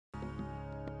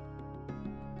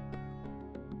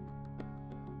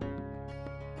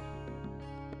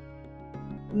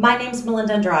My name's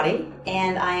Melinda,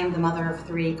 and I am the mother of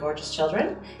 3 gorgeous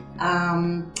children,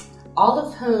 all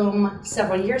of whom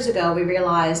several years ago we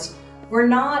realized were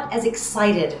not as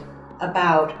excited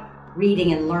about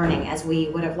reading and learning as we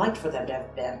would have liked for them to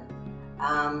have been.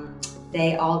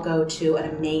 They all go to an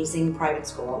amazing private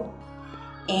school,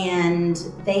 and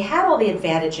they had all the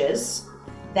advantages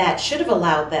that should have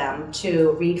allowed them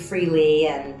to read freely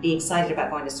and be excited about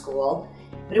going to school,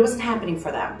 but it wasn't happening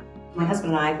for them. My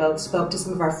husband and I both spoke to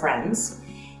some of our friends,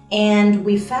 and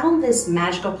we found this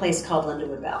magical place called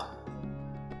Lindamood-Bell.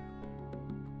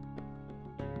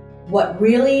 What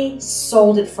really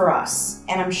sold it for us,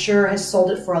 and I'm sure has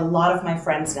sold it for a lot of my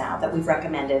friends now that we've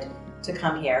recommended to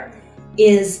come here,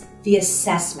 is the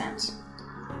assessment.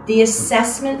 The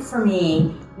assessment for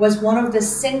me was one of the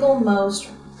single most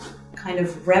kind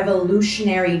of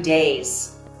revolutionary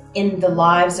days in the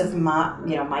lives of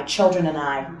my children and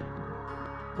I.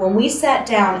 When we sat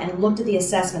down and looked at the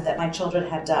assessment that my children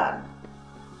had done,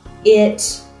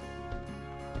 it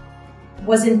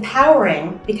was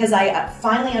empowering because I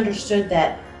finally understood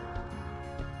that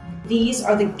these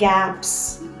are the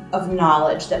gaps of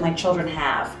knowledge that my children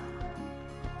have.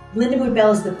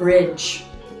 Lindamood-Bell is the bridge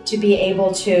to be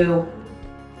able to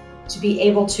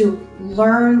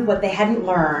learn what they hadn't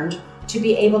learned, to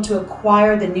be able to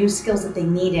acquire the new skills that they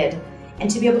needed,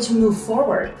 and to be able to move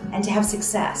forward and to have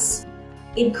success.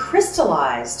 It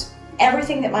crystallized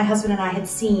everything that my husband and I had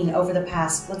seen over the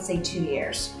past, let's say, 2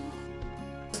 years.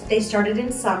 They started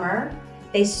in summer.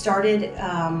 They started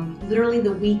literally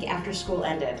the week after school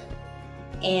ended.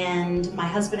 And my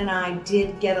husband and I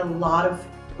did get a lot of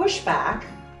pushback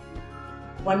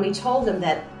when we told them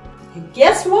that,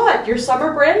 guess what? Your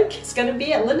summer break is going to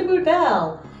be at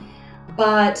Lindamood-Bell.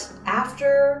 But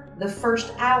after the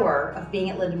first hour of being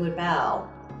at Lindamood-Bell,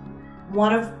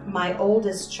 one of my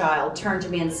oldest child turned to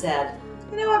me and said,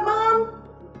 "You know what, Mom?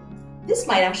 This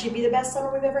might actually be the best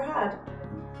summer we've ever had."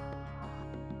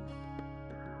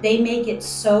 They make it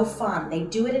so fun. They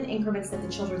do it in increments that the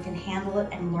children can handle it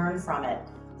and learn from it.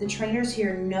 The trainers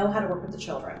here know how to work with the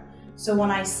children. So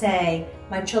when I say,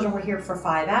 my children were here for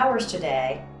 5 hours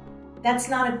today, that's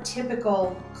not a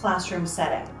typical classroom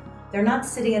setting. They're not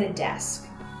sitting at a desk.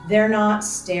 They're not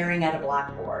staring at a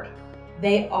blackboard.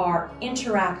 They are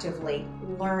interactively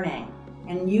learning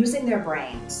and using their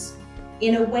brains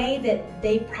in a way that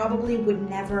they probably would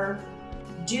never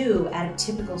do at a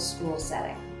typical school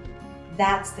setting.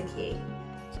 That's the key.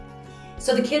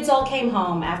 So the kids all came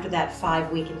home after that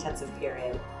 5-week intensive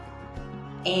period,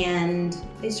 and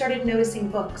they started noticing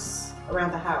books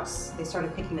around the house. They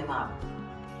started picking them up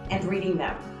and reading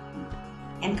them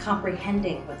and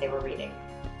comprehending what they were reading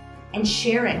and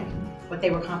sharing what they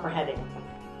were comprehending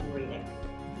and reading.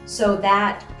 So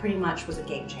that pretty much was a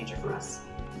game changer for us.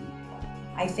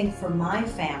 I think for my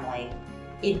family,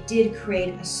 it did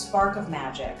create a spark of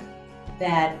magic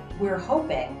that we're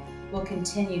hoping will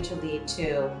continue to lead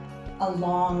to a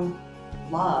long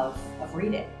love of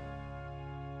reading.